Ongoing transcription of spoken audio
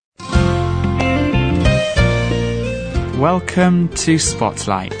welcome to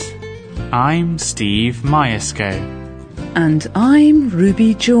Spotlight. I'm Steve Myersco. And I'm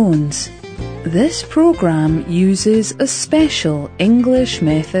Ruby Jones. This programme uses a special English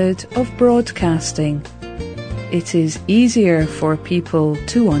method of broadcasting. It is easier for people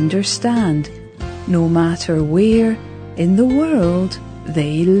to understand, no matter where in the world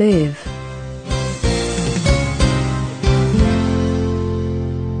they live.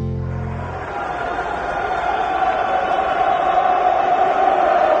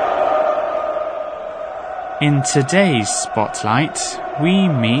 In today's Spotlight, we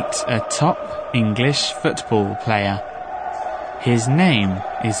meet a top English football player. His name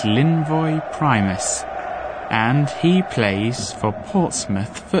is Linvoy Primus, and he plays for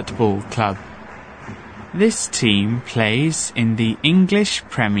Portsmouth Football Club. This team plays in the English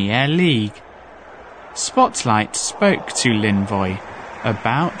Premier League. Spotlight spoke to Linvoy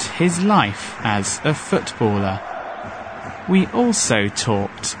about his life as a footballer. We also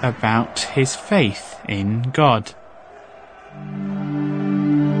talked about his faith in God.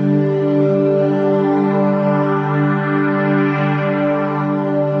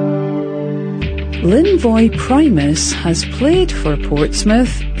 Linvoy Primus has played for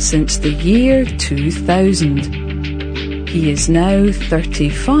Portsmouth since the year 2000. He is now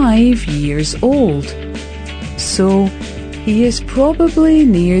 35 years old, so he is probably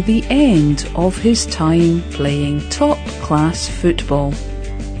near the end of his time playing top-class football.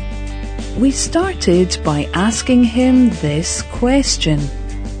 We started by asking him this question.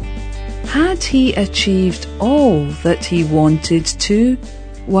 Had he achieved all that he wanted to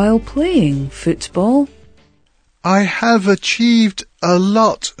while playing football? I have achieved a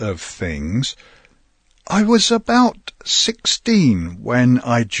lot of things. I was about 16 when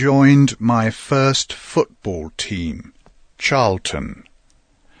I joined my first football team, Charlton.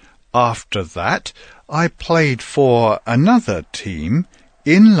 After that, I played for another team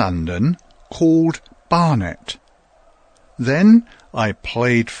in London called Barnet. Then I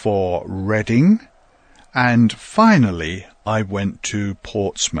played for Reading, and finally I went to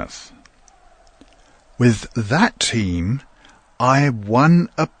Portsmouth. With that team, I won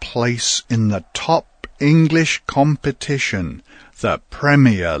a place in the top English competition, the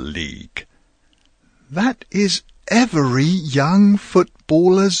Premier League. That is every young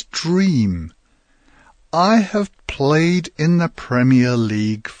footballer's dream. I have played in the Premier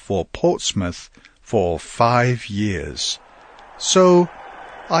League for Portsmouth for 5 years, so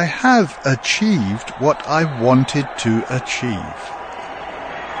I have achieved what I wanted to achieve.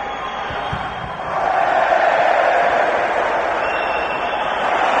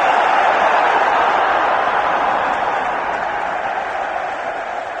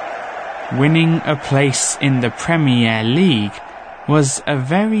 Winning a place in the Premier League was a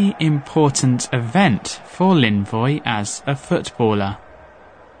very important event for Linvoy as a footballer.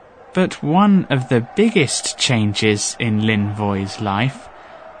 But one of the biggest changes in Linvoy's life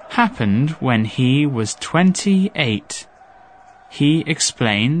happened when he was 28. He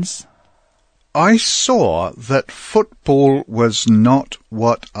explains, I saw that football was not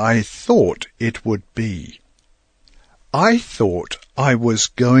what I thought it would be. I thought I was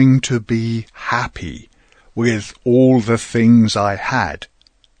going to be happy with all the things I had.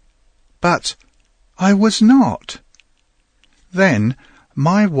 But I was not. Then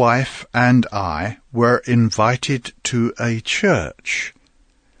my wife and I were invited to a church.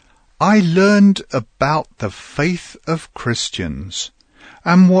 I learned about the faith of Christians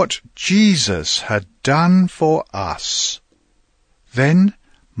and what Jesus had done for us. Then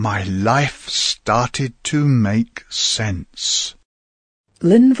my life started to make sense.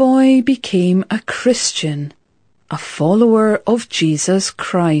 Linvoy became a Christian, a follower of Jesus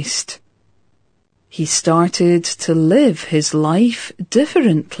Christ. He started to live his life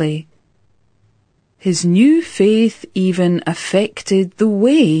differently. His new faith even affected the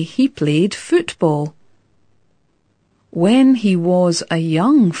way he played football. When he was a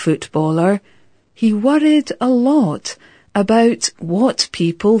young footballer, he worried a lot about what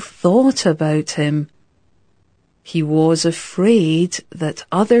people thought about him. He was afraid that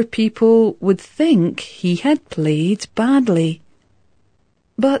other people would think he had played badly.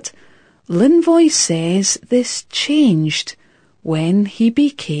 But Linvoy says this changed when he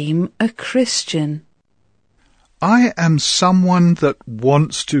became a Christian. I am someone that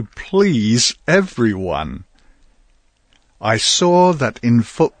wants to please everyone. I saw that in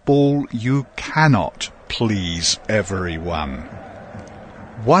football you cannot please everyone.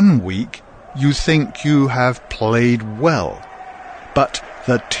 One week you think you have played well, but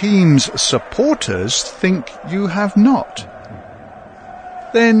the team's supporters think you have not.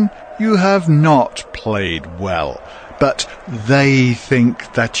 Then you have not played well, but they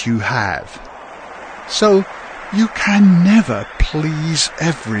think that you have. So you can never please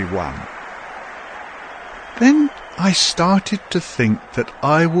everyone. Then I started to think that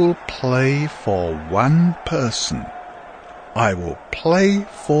I will play for one person. I will play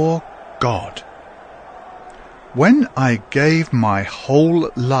for God. When I gave my whole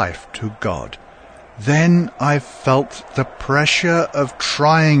life to God, then I felt the pressure of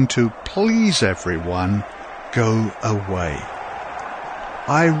trying to please everyone go away.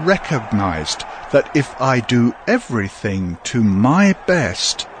 I recognized that if I do everything to my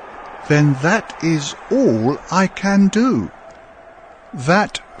best, then that is all I can do.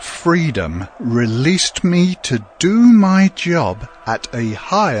 That freedom released me to do my job at a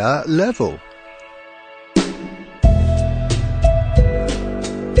higher level.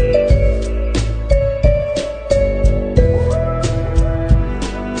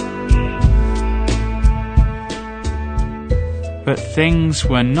 But things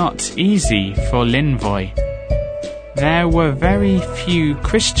were not easy for Linvoy. There were very few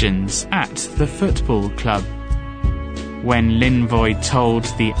Christians at the football club. When Linvoy told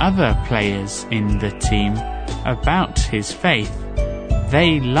the other players in the team about his faith,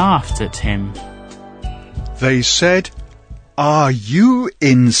 they laughed at him. They said, "Are you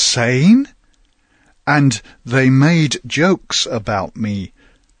insane?" And they made jokes about me.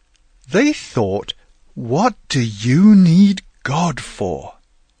 They thought, "What do you need God for?"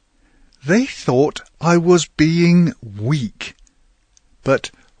 They thought I was being weak. But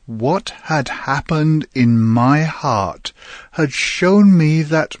what had happened in my heart had shown me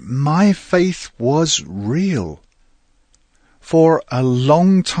that my faith was real. For a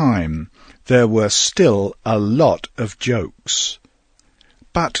long time there were still a lot of jokes.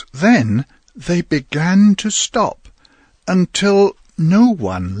 But then they began to stop until no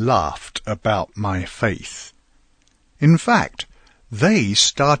one laughed about my faith. In fact, they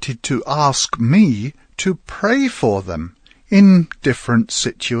started to ask me to pray for them in different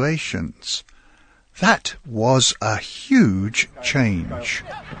situations. That was a huge change.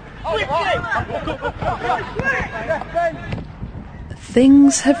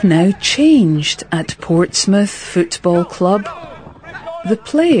 Things have now changed at Portsmouth Football Club. The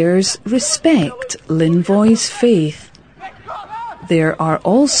players respect Linvoy's faith. There are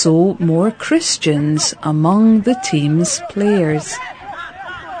also more Christians among the team's players.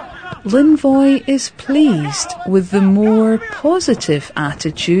 Linvoy is pleased with the more positive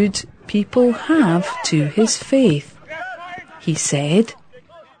attitude people have to his faith. He said,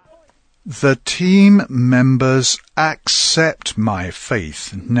 "The team members accept my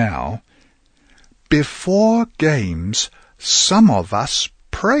faith now. Before games, some of us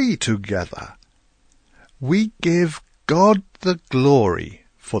pray together. We give God the glory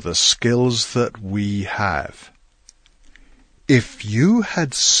for the skills that we have. If you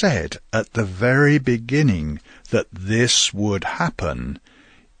had said at the very beginning that this would happen,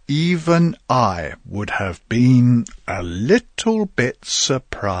 even I would have been a little bit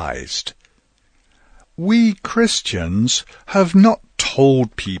surprised. We Christians have not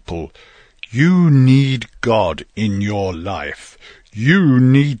told people, 'You need God in your life. You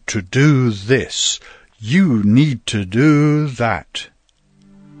need to do this. You need to do that.'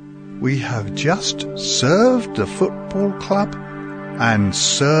 We have just served the football club and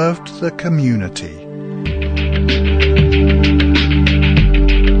served the community."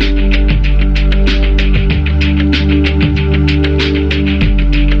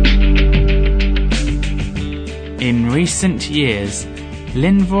 In recent years,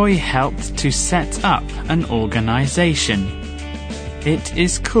 Linvoy helped to set up an organisation. It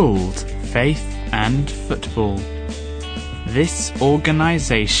is called Faith and Football. This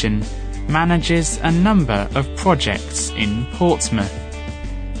organisation manages a number of projects in Portsmouth.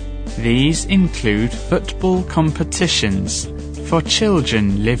 These include football competitions for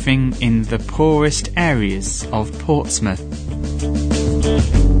children living in the poorest areas of Portsmouth.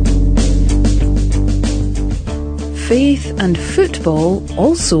 Faith and Football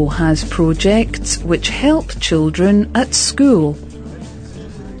also has projects which help children at school.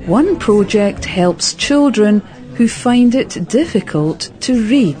 One project helps children who find it difficult to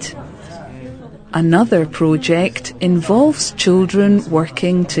read. Another project involves children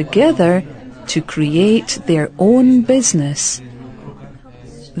working together to create their own business.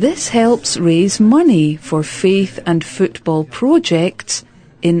 This helps raise money for faith and football projects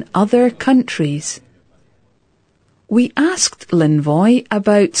in other countries. We asked Linvoy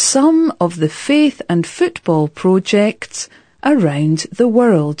about some of the faith and football projects around the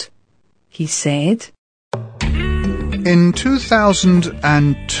world. He said, "In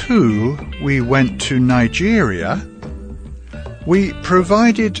 2002, we went to Nigeria we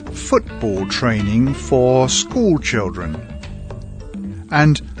provided football training for school children.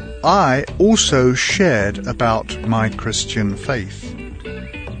 And I also shared about my Christian faith.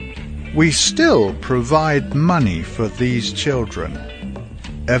 We still provide money for these children.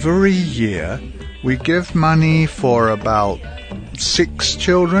 Every year we give money for about 6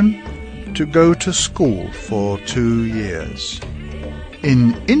 children to go to school for 2 years.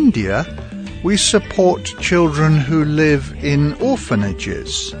 In India, we support children who live in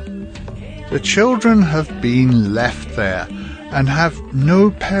orphanages. The children have been left there and have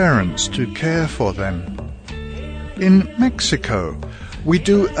no parents to care for them. In Mexico, we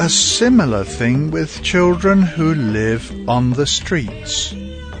do a similar thing with children who live on the streets.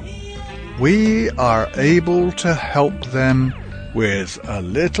 We are able to help them with a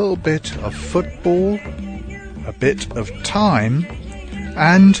little bit of football, a bit of time,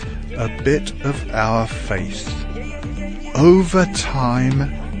 and a bit of our faith. Over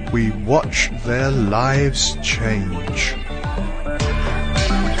time, we watch their lives change.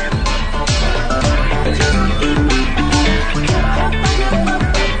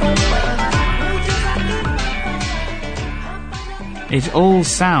 It all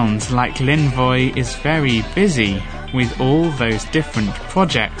sounds like Linvoy is very busy with all those different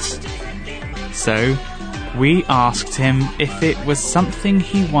projects. So, we asked him if it was something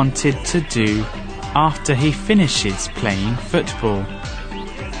he wanted to do after he finishes playing football.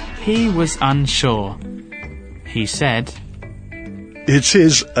 He was unsure. He said, "It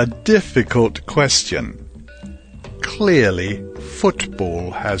is a difficult question. Clearly,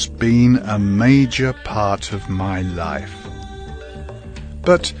 football has been a major part of my life.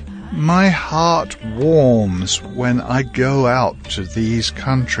 But my heart warms when I go out to these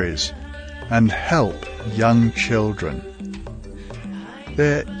countries and help young children.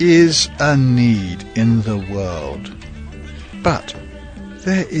 There is a need in the world, but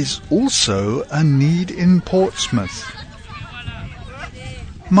there is also a need in Portsmouth.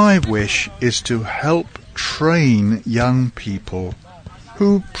 My wish is to help train young people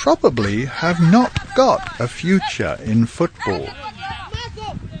who probably have not got a future in football.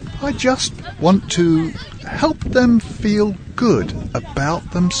 I just want to help them feel good about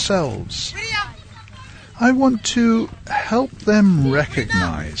themselves. I want to help them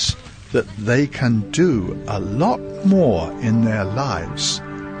recognize that they can do a lot more in their lives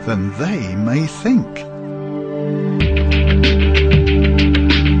than they may think."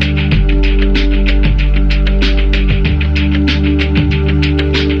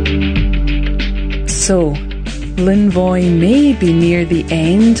 So, Linvoy may be near the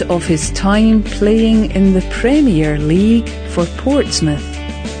end of his time playing in the Premier League for Portsmouth.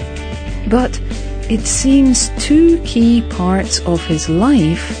 But it seems 2 key parts of his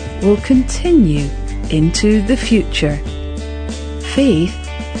life will continue into the future: faith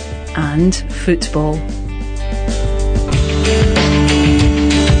and football.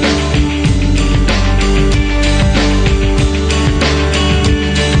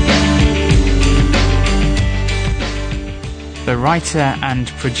 The writer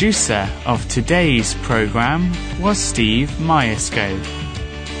and producer of today's programme was Steve Myersco.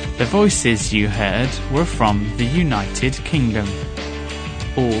 The voices you heard were from the United Kingdom.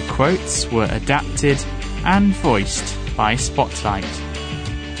 All quotes were adapted and voiced by Spotlight.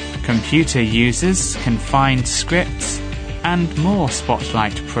 Computer users can find scripts and more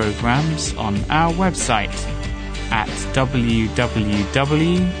Spotlight programmes on our website at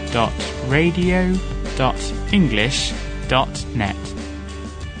www.radio.english.net.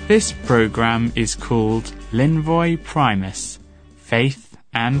 This programme is called Linvoy Primus, Faith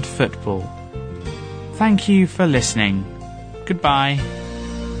and Football. Thank you for listening. Goodbye.